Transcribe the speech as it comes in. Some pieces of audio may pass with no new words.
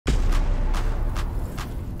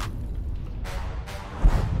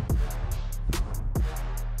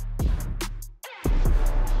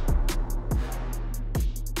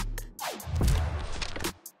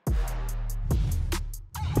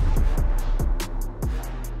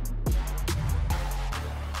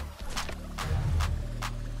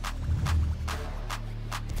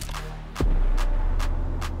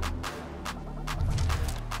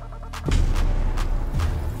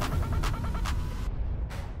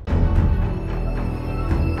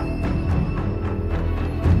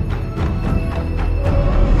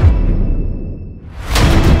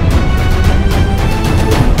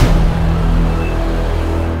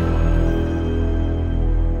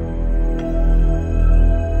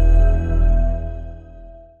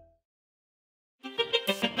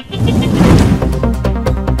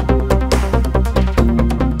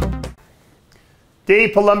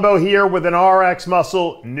Dave Palumbo here with an RX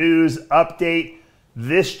Muscle news update.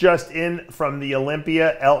 This just in from the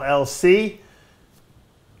Olympia LLC.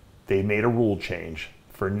 They made a rule change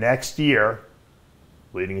for next year,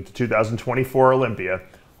 leading into 2024 Olympia.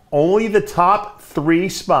 Only the top 3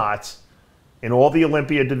 spots in all the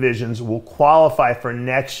Olympia divisions will qualify for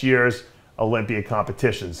next year's Olympia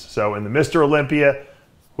competitions. So in the Mr. Olympia,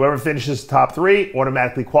 whoever finishes top 3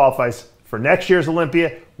 automatically qualifies for next year's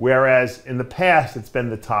Olympia, whereas in the past it's been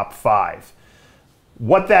the top 5.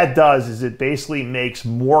 What that does is it basically makes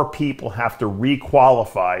more people have to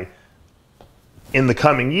requalify in the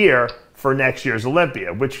coming year for next year's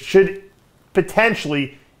Olympia, which should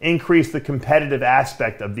potentially increase the competitive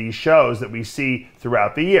aspect of these shows that we see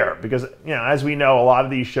throughout the year. Because, as we know, a lot of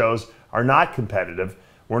these shows are not competitive.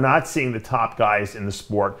 We're not seeing the top guys in the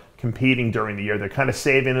sport competing during the year. They're kind of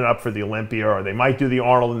saving it up for the Olympia, or they might do the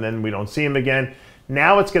Arnold and then we don't see them again.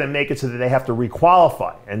 Now it's going to make it so that they have to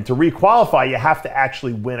requalify. And to requalify, you have to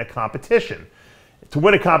actually win a competition. To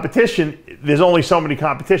win a competition, there's only so many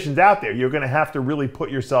competitions out there. You're going to have to really put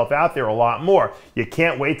yourself out there a lot more. You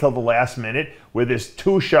can't wait till the last minute where there's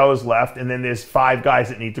 2 shows left and then there's 5 guys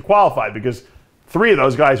that need to qualify, because 3 of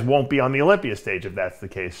those guys won't be on the Olympia stage if that's the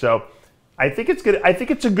case. So I think it's good. I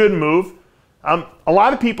think it's a good move. A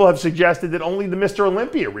lot of people have suggested that only the Mr.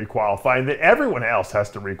 Olympia requalify and that everyone else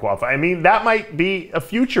has to requalify. I mean, that might be a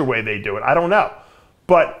future way they do it. I don't know.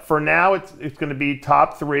 But for now, it's going to be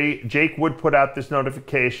top 3. Jake Wood put out this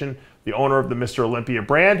notification, the owner of the Mr. Olympia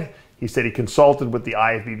brand. He said he consulted with the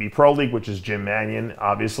IFBB Pro League, which is Jim Mannion,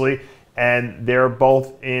 obviously, and they're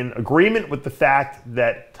both in agreement with the fact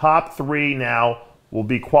that top 3 now will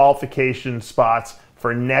be qualification spots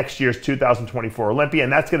for next year's 2024 Olympia,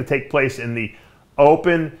 and that's going to take place in the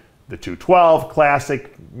Open, the 212,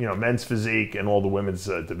 Classic, men's physique, and all the women's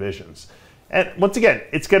divisions. And once again,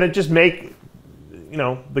 it's going to just make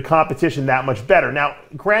the competition that much better. Now,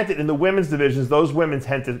 granted, in the women's divisions, those women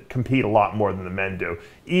tend to compete a lot more than the men do,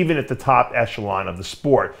 even at the top echelon of the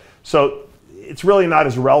sport. So it's really not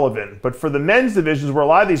as relevant. But for the men's divisions, where a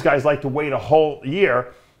lot of these guys like to wait a whole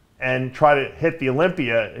year and try to hit the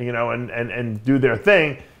Olympia, and do their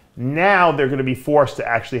thing, now they're going to be forced to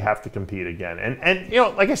actually have to compete again. And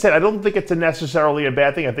like I said, I don't think it's necessarily a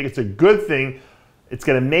bad thing. I think it's a good thing. It's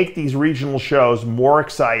going to make these regional shows more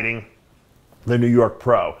exciting. The New York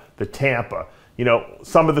Pro, the Tampa,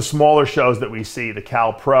 some of the smaller shows that we see, the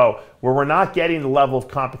Cal Pro, where we're not getting the level of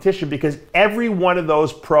competition because every one of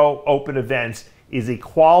those pro open events is a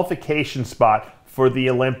qualification spot for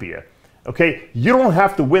the Olympia. Okay, you don't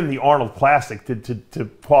have to win the Arnold Classic to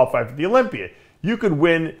qualify for the Olympia. You could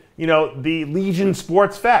win, the Legion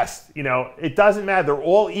Sports Fest. It doesn't matter. They're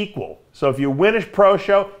all equal. So if you win a pro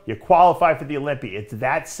show, you qualify for the Olympia. It's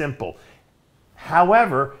that simple.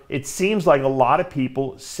 However, it seems like a lot of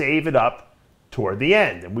people save it up toward the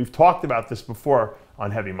end. And we've talked about this before on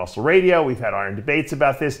Heavy Muscle Radio. We've had iron debates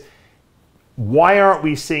about this. Why aren't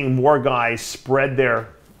we seeing more guys spread their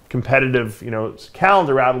competitive,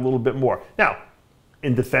 calendar out a little bit more? Now,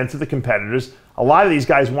 in defense of the competitors, a lot of these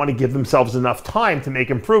guys want to give themselves enough time to make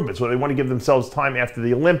improvements, or they want to give themselves time after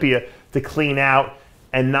the Olympia to clean out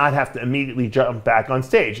and not have to immediately jump back on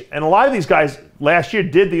stage. And a lot of these guys last year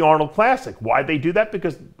did the Arnold Classic. Why'd they do that?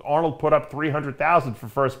 Because Arnold put up 300,000 for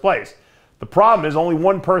first place. The problem is only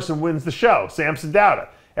one person wins the show, Samson Dowda.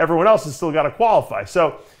 Everyone else has still got to qualify.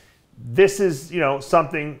 So this is,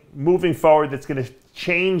 something moving forward that's going to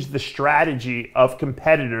change the strategy of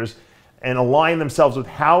competitors and align themselves with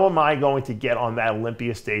how am I going to get on that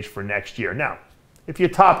Olympia stage for next year. Now, if you're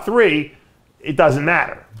top 3, it doesn't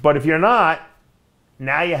matter. But if you're not,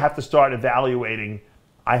 now you have to start evaluating,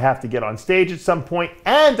 I have to get on stage at some point,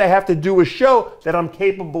 and I have to do a show that I'm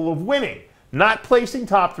capable of winning. Not placing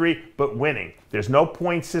top 3, but winning. There's no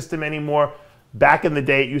point system anymore. Back in the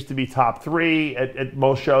day, it used to be top 3 at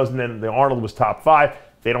most shows, and then the Arnold was top 5.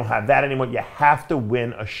 They don't have that anymore. You have to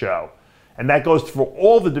win a show. And that goes for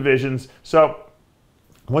all the divisions. So,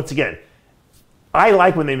 once again, I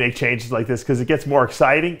like when they make changes like this because it gets more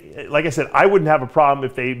exciting. Like I said, I wouldn't have a problem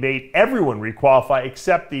if they made everyone requalify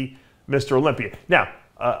except the Mr. Olympia. Now,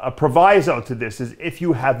 a proviso to this is if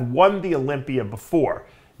you have won the Olympia before,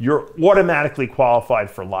 you're automatically qualified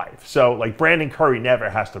for life. So, like Brandon Curry never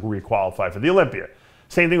has to requalify for the Olympia.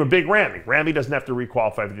 Same thing with Big Ramy. Ramy doesn't have to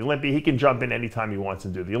requalify for the Olympia. He can jump in anytime he wants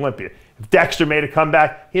and do the Olympia. If Dexter made a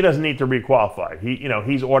comeback, he doesn't need to requalify.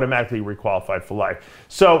 He's automatically requalified for life.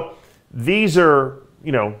 So these are,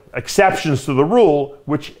 exceptions to the rule,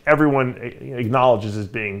 which everyone acknowledges as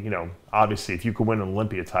being, obviously, if you could win an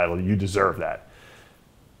Olympia title, you deserve that.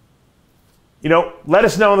 You know, let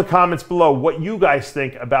us know in the comments below what you guys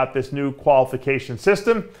think about this new qualification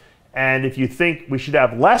system. And if you think we should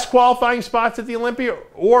have less qualifying spots at the Olympia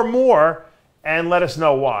or more, and let us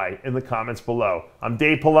know why in the comments below. I'm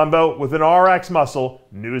Dave Palumbo with an RX Muscle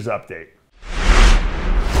News Update.